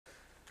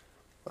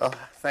Well,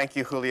 thank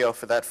you, Julio,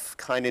 for that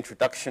kind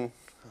introduction.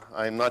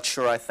 I'm not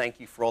sure I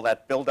thank you for all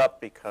that build-up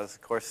because,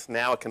 of course,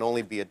 now it can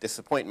only be a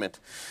disappointment.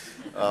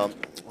 Yes,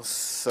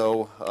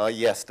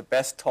 the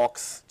best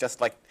talks,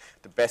 just like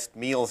the best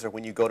meals, are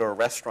when you go to a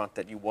restaurant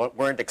that you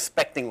weren't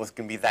expecting was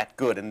going to be that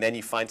good, and then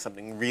you find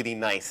something really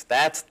nice.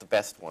 That's the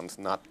best ones,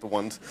 not the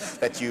ones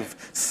that you've,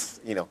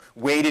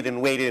 waited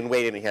and waited and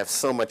waited, and you have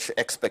so much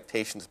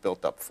expectations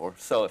built up for.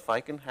 So if I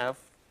can have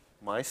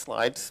my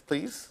slides,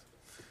 please.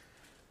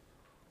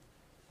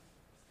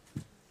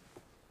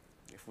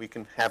 We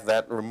can have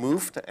that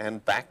removed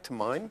and back to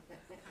mine.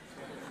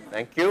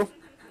 Thank you.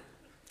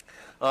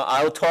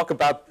 I will talk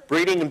about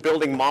breeding and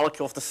building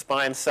molecules to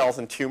spine cells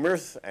and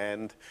tumors,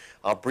 and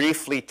I'll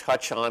briefly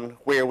touch on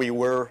where we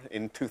were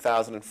in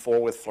 2004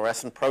 with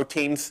fluorescent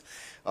proteins,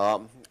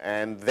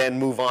 and then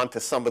move on to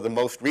some of the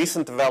most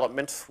recent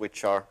developments,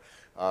 which are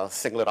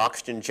singlet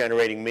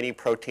oxygen-generating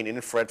mini-protein,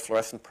 infrared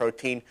fluorescent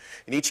protein.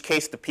 In each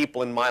case, the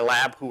people in my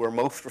lab who are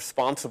most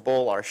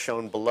responsible are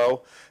shown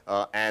below,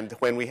 and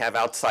when we have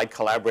outside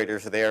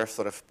collaborators there,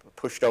 sort of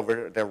pushed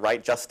over their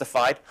right,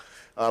 justified.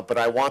 But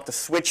I want to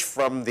switch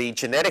from the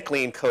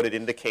genetically encoded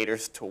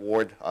indicators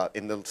toward,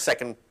 in the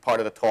second part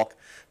of the talk,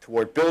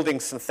 toward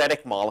building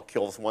synthetic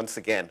molecules once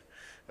again,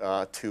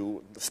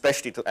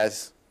 especially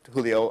as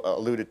Julio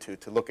alluded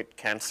to look at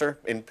cancer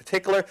in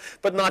particular,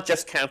 but not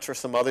just cancer,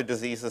 some other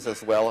diseases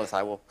as well, as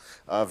I will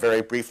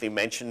very briefly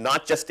mention,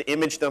 not just to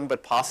image them,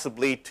 but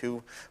possibly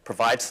to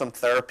provide some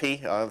therapy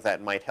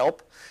that might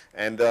help.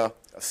 And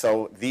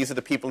so these are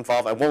the people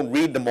involved. I won't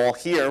read them all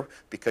here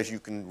because you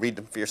can read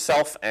them for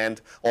yourself, and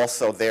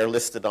also they're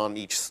listed on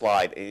each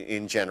slide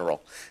in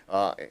general.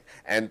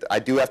 And I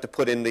do have to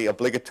put in the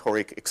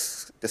obligatory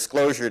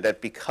disclosure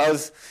that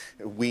because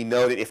we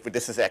know that if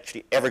this is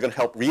actually ever going to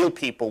help real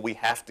people, we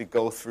have to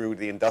go through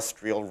the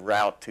industrial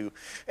route to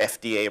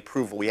FDA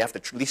approval. We have to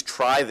at least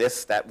try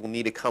this. That will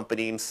need a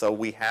company, and so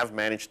we have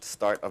managed to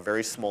start a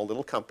very small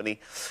little company,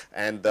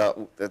 and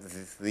the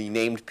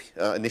named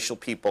initial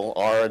people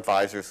are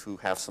advisors who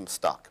have some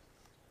stock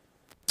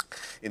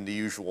in the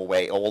usual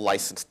way, all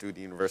licensed through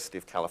the University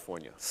of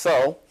California.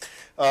 So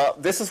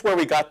this is where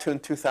we got to in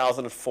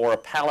 2004, a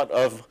palette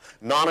of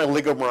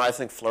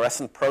non-oligomerizing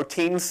fluorescent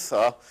proteins.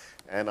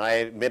 And I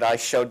admit I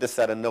showed this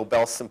at a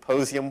Nobel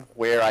symposium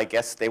where I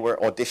guess they were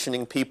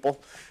auditioning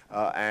people.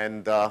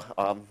 And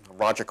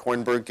Roger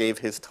Kornberg gave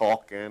his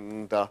talk,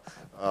 and then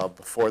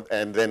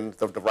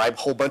the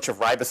whole bunch of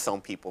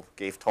ribosome people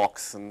gave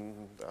talks.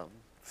 And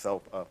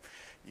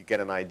you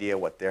get an idea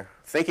what they're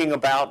thinking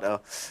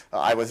about.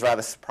 I was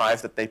rather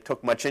surprised that they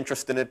took much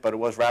interest in it, but it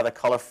was rather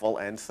colorful.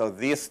 And so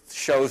this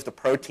shows the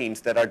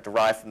proteins that are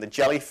derived from the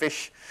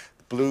jellyfish,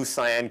 blue,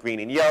 cyan, green,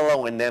 and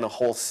yellow, and then a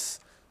whole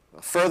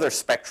further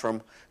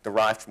spectrum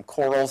derived from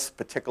corals,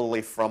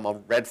 particularly from a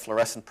red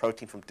fluorescent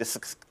protein from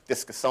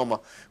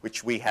discosoma,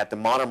 which we had to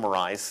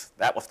monomerize.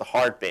 That was the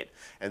hard bit.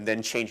 And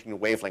then changing the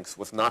wavelengths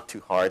was not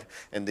too hard.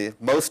 And the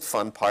most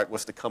fun part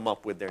was to come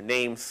up with their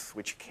names,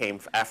 which came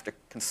after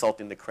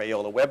consulting the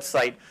Crayola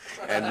website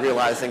and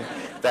realizing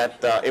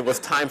that it was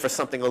time for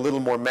something a little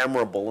more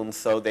memorable. And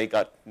so they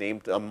got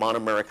named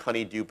monomeric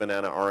honeydew,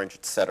 banana, orange,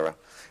 etc.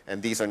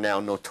 And these are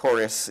now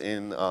notorious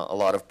in a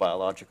lot of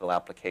biological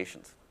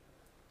applications.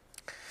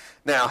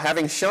 Now,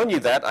 having shown you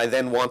that, I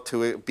then want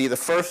to be the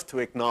first to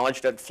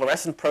acknowledge that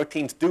fluorescent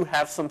proteins do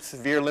have some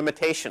severe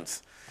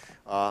limitations.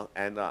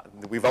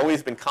 We've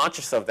always been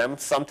conscious of them.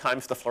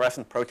 Sometimes the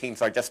fluorescent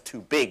proteins are just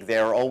too big.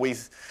 There are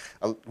always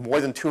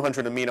more than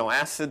 200 amino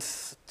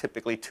acids,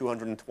 typically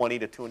 220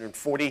 to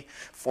 240,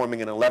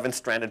 forming an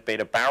 11-stranded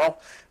beta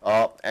barrel.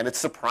 And it's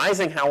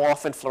surprising how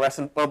often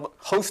fluorescent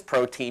host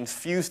proteins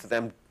fused to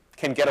them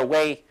can get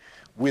away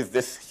with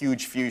this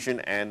huge fusion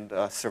and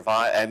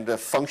survive and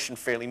function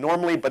fairly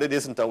normally, but it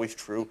isn't always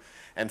true.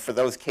 And for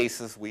those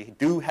cases, we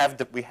have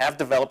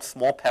developed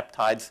small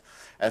peptides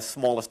as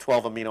small as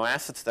 12 amino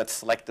acids that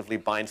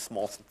selectively bind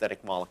small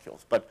synthetic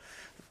molecules. But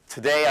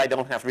today, I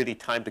don't have really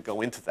time to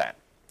go into that.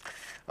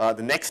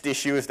 The next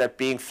issue is that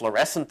being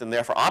fluorescent and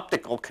therefore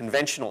optical,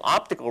 conventional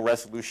optical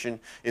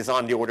resolution is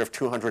on the order of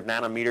 200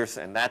 nanometers,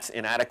 and that's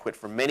inadequate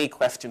for many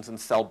questions in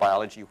cell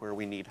biology where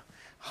we need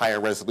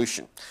higher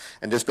resolution.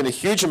 And there's been a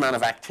huge amount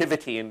of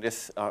activity in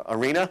this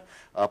arena,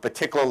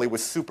 particularly with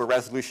super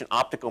resolution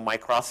optical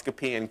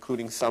microscopy,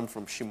 including some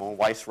from Shimon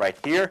Weiss right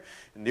here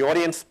in the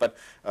audience. But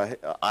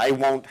I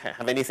won't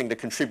have anything to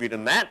contribute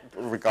in that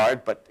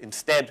regard, but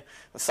instead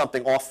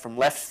something off from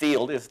left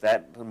field is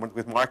that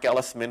with Mark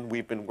Ellisman,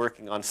 we've been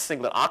working on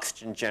singlet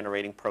oxygen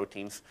generating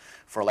proteins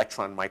for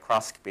electron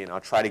microscopy. And I'll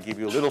try to give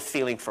you a little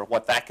feeling for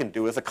what that can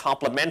do as a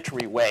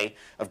complementary way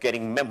of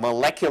getting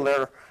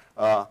molecular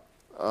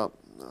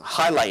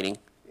highlighting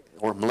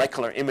or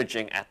molecular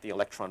imaging at the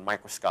electron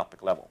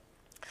microscopic level.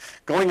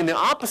 Going in the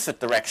opposite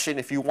direction,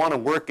 if you want to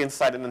work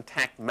inside an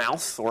intact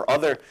mouse or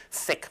other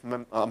thick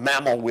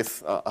mammal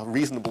with a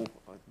reasonable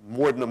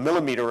more than a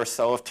millimeter or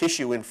so of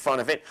tissue in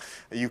front of it,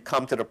 you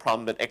come to the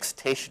problem that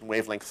excitation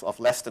wavelengths of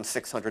less than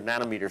 600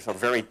 nanometers are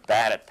very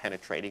bad at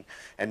penetrating,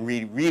 and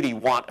we really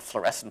want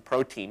fluorescent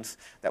proteins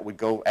that would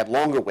go at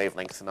longer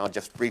wavelengths, and I'll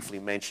just briefly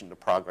mention the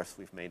progress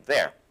we've made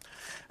there.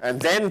 And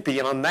then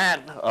beyond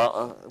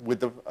that, with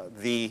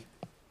the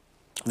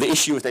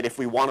issue is that if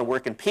we want to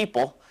work in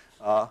people,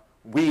 our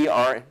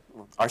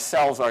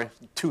cells are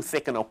too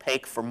thick and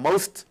opaque for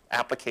most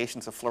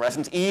applications of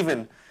fluorescence,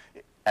 even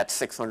at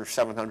 600,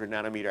 700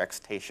 nanometer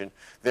excitation.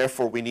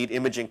 Therefore, we need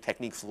imaging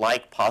techniques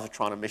like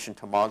positron emission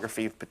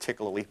tomography,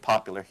 particularly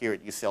popular here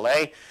at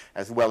UCLA,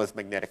 as well as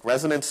magnetic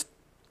resonance.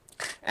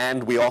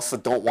 And we also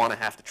don't want to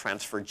have to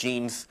transfer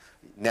genes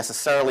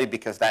necessarily,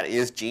 because that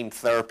is gene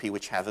therapy,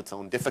 which has its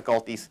own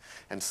difficulties.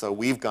 And so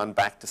we've gone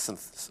back to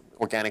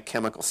organic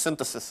chemical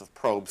synthesis of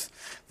probes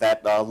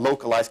that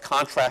localize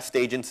contrast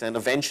agents and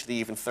eventually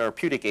even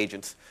therapeutic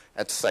agents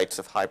at sites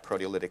of high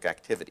proteolytic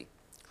activity.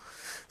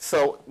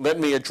 So let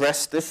me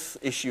address this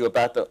issue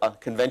about the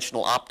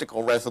conventional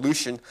optical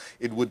resolution.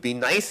 It would be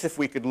nice if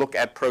we could look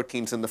at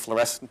proteins in the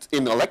fluorescent,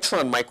 in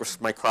electron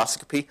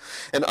microscopy.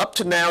 And up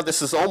to now,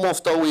 this has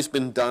almost always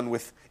been done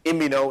with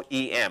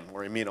immuno-EM,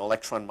 or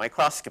immunoelectron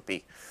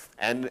microscopy.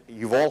 And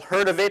you've all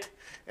heard of it,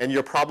 and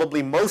you're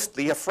probably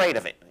mostly afraid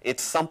of it.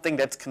 It's something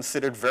that's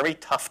considered very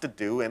tough to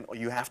do, and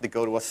you have to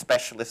go to a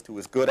specialist who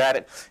is good at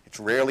it. It's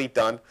rarely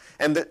done.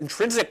 And the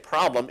intrinsic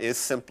problem is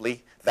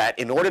simply that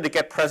in order to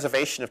get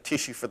preservation of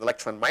tissue for the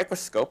electron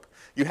microscope,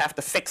 you have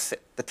to fix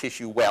the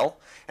tissue well,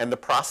 and the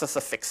process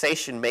of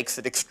fixation makes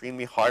it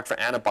extremely hard for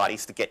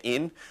antibodies to get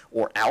in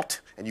or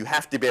out, and you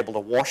have to be able to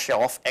wash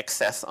off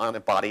excess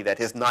antibody that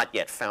has not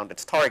yet found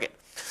its target.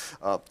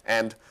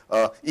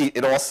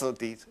 It also,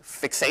 the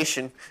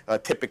fixation,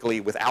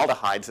 typically with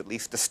aldehydes at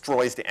least,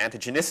 destroys the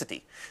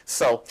antigenicity.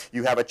 So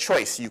you have a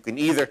choice. You can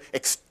either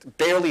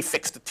barely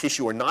fix the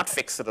tissue or not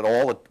fix it at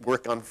all,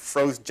 work on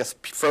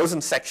just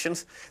frozen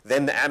sections.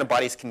 Then the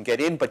antibodies can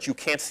get in, but you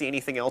can't see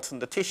anything else in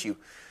the tissue.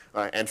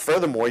 And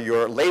furthermore,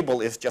 your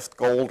label is just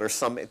gold or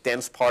some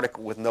dense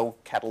particle with no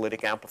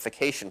catalytic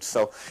amplification.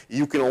 So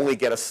you can only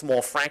get a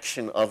small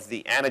fraction of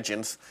the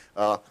antigens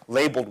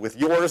labeled with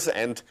yours,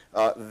 and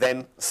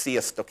then see a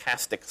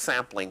stochastic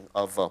sampling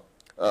of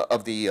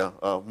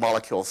the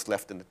molecules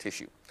left in the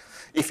tissue.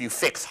 If you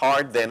fix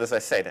hard, then, as I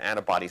say, the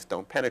antibodies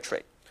don't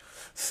penetrate.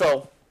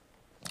 So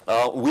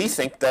we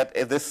think that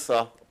this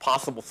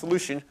possible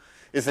solution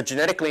is a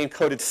genetically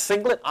encoded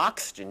singlet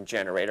oxygen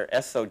generator,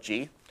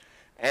 SOG.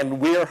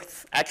 And we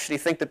actually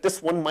think that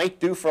this one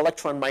might do for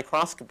electron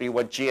microscopy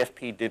what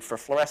GFP did for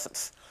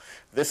fluorescence.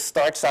 This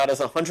starts out as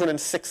a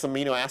 106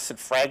 amino acid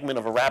fragment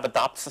of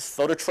Arabidopsis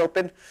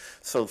phototropin.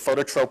 So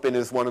phototropin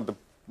is one of the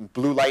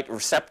blue light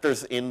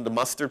receptors in the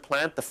mustard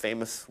plant, the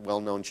famous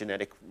well-known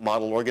genetic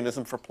model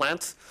organism for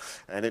plants.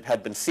 And it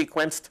had been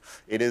sequenced.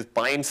 It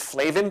binds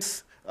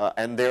flavins.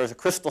 And there's a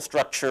crystal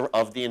structure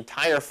of the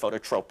entire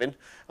phototropin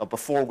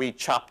before we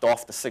chopped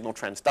off the signal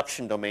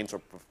transduction domains,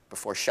 or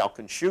before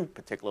Xiaokun Xu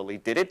particularly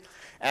did it.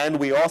 And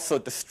we also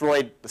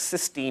destroyed the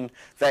cysteine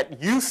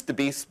that used to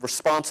be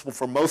responsible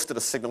for most of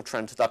the signal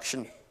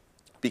transduction,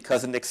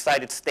 because in the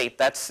excited state,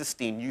 that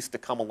cysteine used to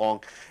come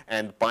along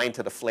and bind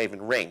to the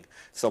flavin ring.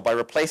 So by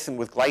replacing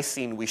with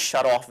glycine, we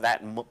shut off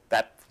that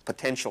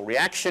potential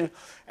reaction,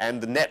 and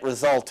the net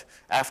result,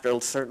 after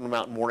a certain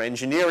amount more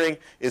engineering,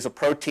 is a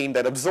protein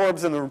that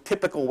absorbs in a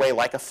typical way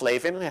like a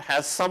flavin. It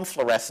has some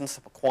fluorescence,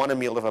 a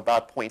quantum yield of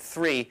about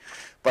 0.3,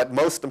 but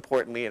most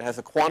importantly, it has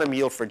a quantum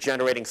yield for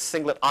generating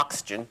singlet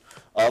oxygen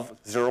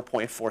of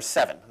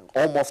 0.47,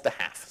 almost a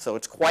half. So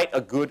it's quite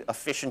a good,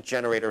 efficient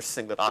generator of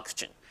singlet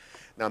oxygen.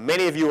 Now,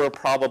 many of you are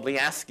probably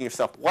asking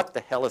yourself, what the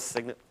hell is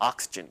singlet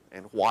oxygen,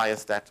 and why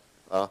is that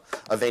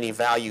of any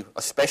value,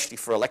 especially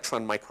for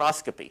electron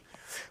microscopy?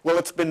 Well,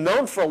 it's been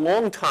known for a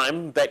long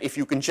time that if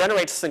you can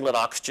generate singlet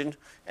oxygen,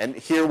 and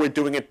here we're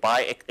doing it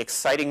by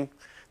exciting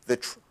the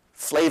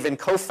flavin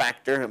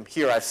cofactor, and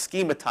here I've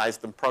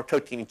schematized the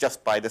protein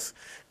just by this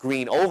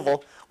green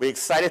oval. We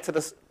excite it to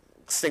the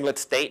singlet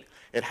state.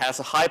 It has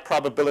a high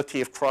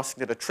probability of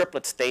crossing to the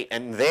triplet state,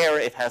 and there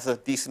it has a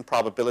decent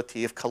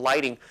probability of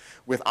colliding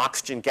with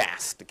oxygen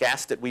gas. The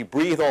gas that we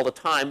breathe all the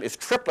time is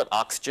triplet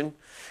oxygen,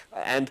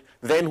 and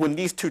then when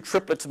these two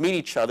triplets meet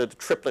each other, the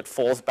triplet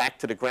falls back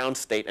to the ground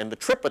state, and the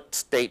triplet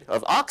state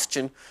of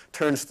oxygen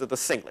turns to the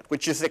singlet,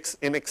 which is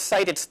an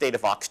excited state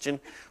of oxygen,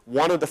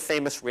 one of the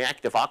famous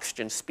reactive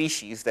oxygen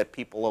species that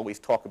people always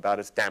talk about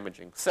as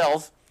damaging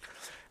cells.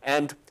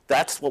 And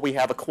that's what we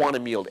have, a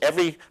quantum yield.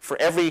 For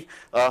every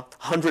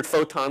 100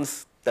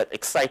 photons that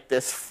excite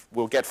this,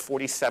 we'll get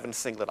 47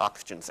 singlet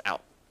oxygens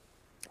out.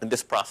 And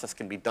this process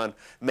can be done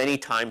many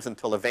times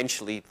until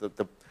eventually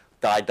the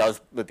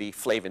the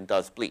flavin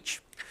does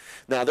bleach.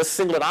 Now, this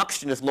singlet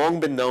oxygen has long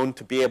been known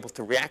to be able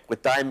to react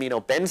with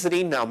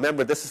diaminobenzidine. Now,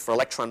 remember, this is for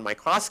electron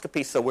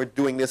microscopy, so we're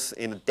doing this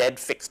in a dead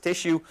fixed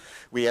tissue.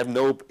 We have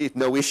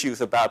no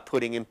issues about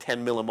putting in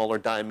 10 millimolar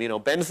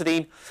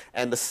diaminobenzidine.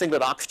 And the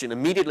singlet oxygen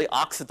immediately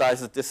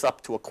oxidizes this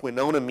up to a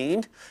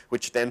quinonamine,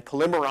 which then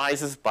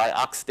polymerizes by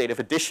oxidative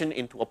addition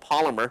into a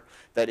polymer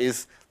that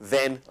is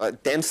then a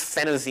dense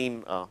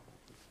phenazine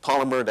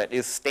polymer that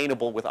is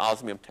stainable with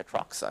osmium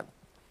tetroxide.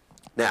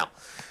 Now,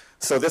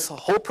 so this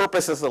whole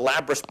purpose of the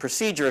Labrus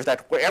procedure is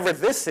that wherever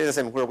this is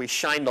and where we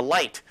shine the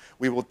light,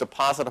 we will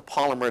deposit a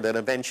polymer that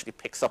eventually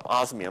picks up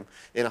osmium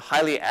in a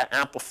highly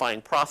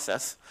amplifying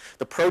process.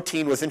 The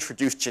protein was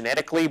introduced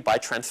genetically by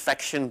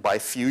transfection, by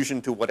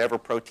fusion to whatever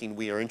protein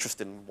we are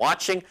interested in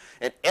watching,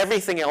 and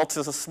everything else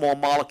is a small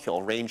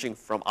molecule ranging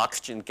from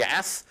oxygen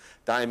gas,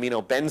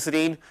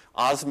 diaminobenzidine,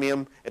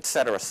 osmium,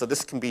 etc. So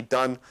this can be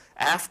done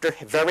after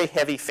very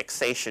heavy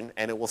fixation,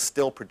 and it will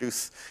still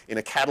produce, in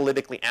a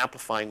catalytically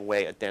amplifying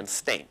way, a dense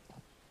stain.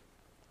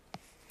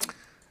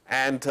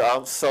 And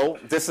so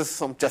this is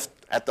some just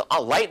at the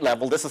light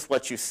level, this is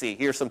what you see.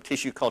 Here's some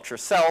tissue culture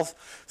cells,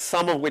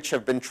 some of which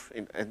have been,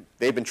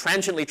 they've been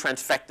transiently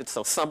transfected,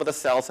 so some of the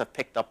cells have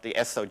picked up the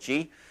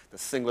SOG, the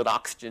singlet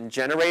oxygen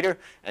generator,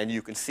 and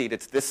you can see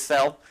that this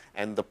cell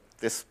and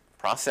this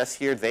process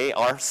here, they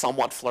are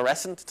somewhat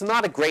fluorescent. It's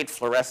not a great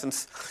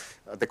fluorescence.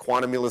 The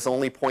quantumule is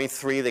only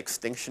 0.3, the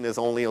extinction is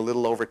only a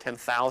little over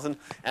 10,000,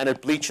 and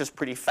it bleaches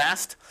pretty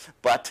fast,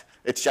 but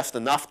it's just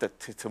enough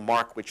to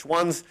mark which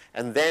ones.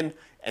 And then,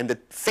 and the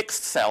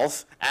fixed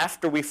cells,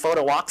 after we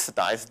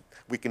photooxidize,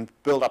 we can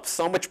build up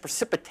so much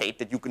precipitate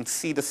that you can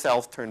see the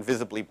cells turn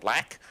visibly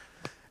black,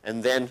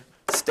 and then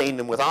stain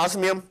them with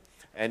osmium.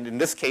 And in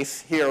this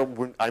case here,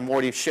 I'm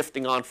already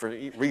shifting on for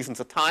reasons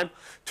of time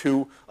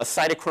to a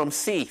cytochrome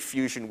C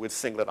fusion with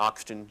singlet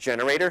oxygen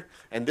generator.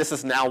 And this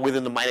is now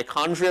within the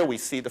mitochondria. We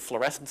see the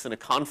fluorescence in a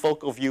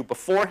confocal view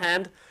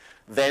beforehand.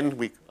 Then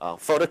we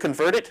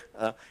photoconvert it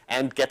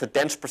and get the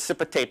dense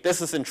precipitate.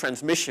 This is in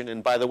transmission.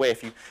 And by the way,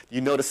 if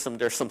you notice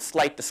there's some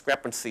slight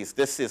discrepancies.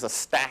 This is a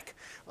stack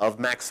of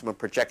maximum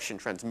projection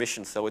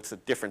transmission, so it's a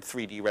different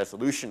 3D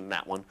resolution in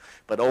that one.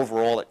 But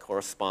overall, it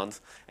corresponds.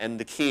 And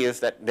the key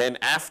is that then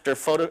after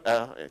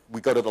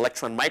we go to the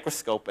electron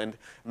microscope and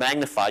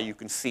magnify, you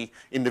can see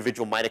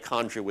individual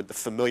mitochondria with the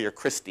familiar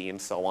cristae and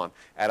so on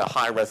at a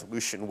high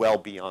resolution well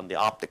beyond the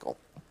optical.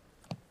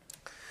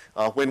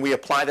 When we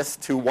apply this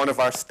to one of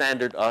our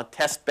standard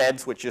test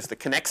beds, which is the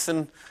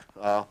connexin,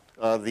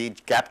 the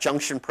gap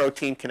junction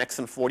protein,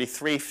 connexin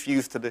 43,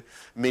 fused to the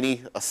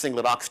mini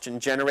singlet oxygen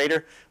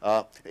generator,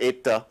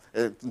 it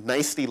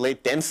nicely,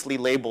 densely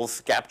labels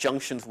gap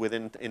junctions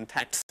within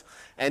intact.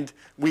 And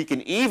we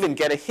can even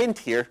get a hint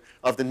here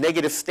of the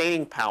negative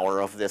staining power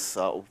of this.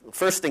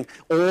 First thing,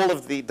 all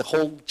of the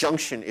whole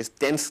junction is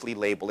densely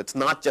labeled. It's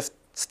not just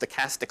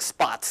stochastic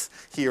spots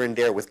here and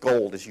there with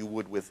gold as you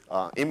would with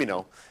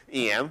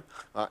immuno-EM.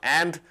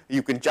 And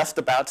you can just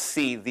about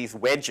see these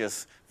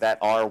wedges that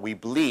are, we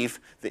believe,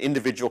 the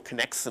individual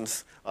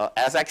connexins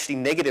as actually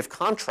negative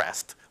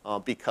contrast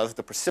because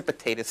the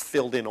precipitate is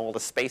filled in all the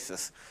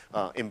spaces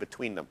in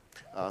between them.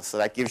 So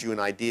that gives you an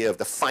idea of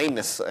the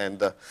fineness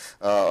and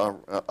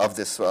of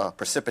this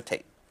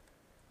precipitate.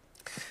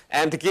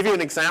 And to give you an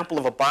example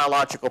of a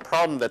biological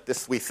problem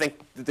that we think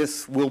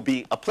this will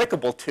be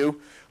applicable to,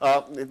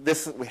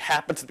 this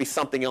happens to be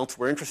something else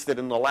we're interested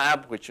in the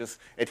lab, which is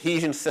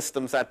adhesion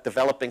systems at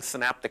developing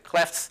synaptic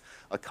clefts,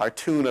 a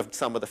cartoon of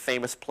some of the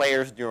famous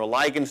players,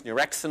 neuroligands,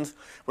 neurexins,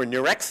 where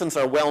neurexins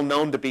are well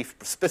known to be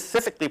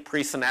specifically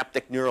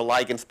presynaptic,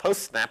 neuroligands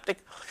postsynaptic.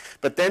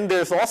 But then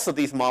there's also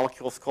these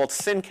molecules called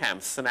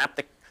SYNCAMs,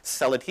 synaptic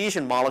cell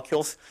adhesion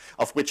molecules,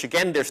 of which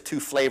again there's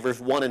two flavors,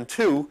 1 and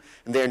 2,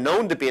 and they're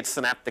known to be at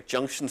synaptic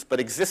junctions, but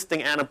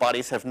existing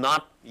antibodies have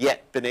not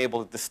yet been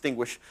able to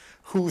distinguish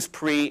who's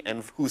pre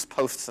and who's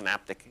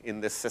postsynaptic in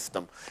this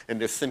system.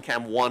 And there's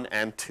SYNCAM 1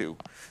 and 2.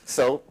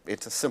 So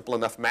it's a simple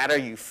enough matter.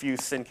 You fuse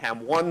SYNCAM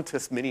 1 to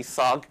this mini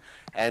SOG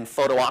and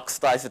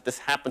photooxidize it. This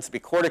happens to be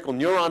cortical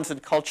neurons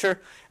in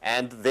culture,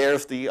 and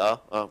there's the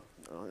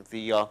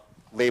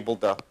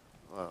labeled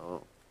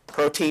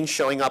protein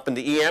showing up in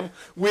the EM.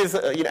 With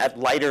at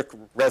lighter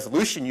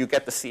resolution, you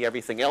get to see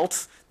everything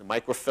else, the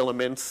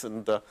microfilaments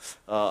and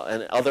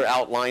other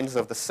outlines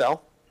of the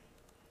cell.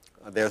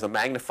 There's a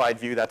magnified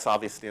view. That's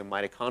obviously a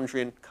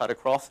mitochondrion cut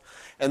across.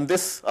 And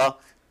this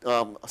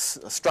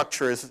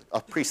structure is a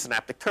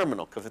presynaptic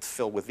terminal because it's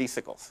filled with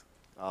vesicles,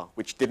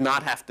 which did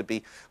not have to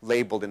be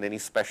labeled in any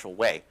special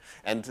way.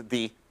 And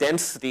the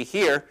density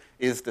here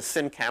is the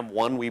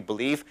SYNCAM1, we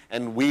believe,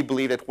 and we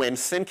believe that when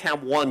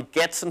SYNCAM1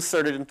 gets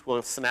inserted into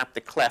a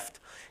synaptic cleft,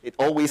 it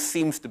always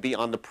seems to be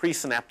on the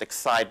presynaptic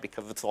side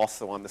because it's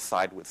also on the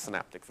side with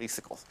synaptic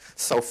vesicles.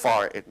 So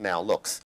far, it now looks.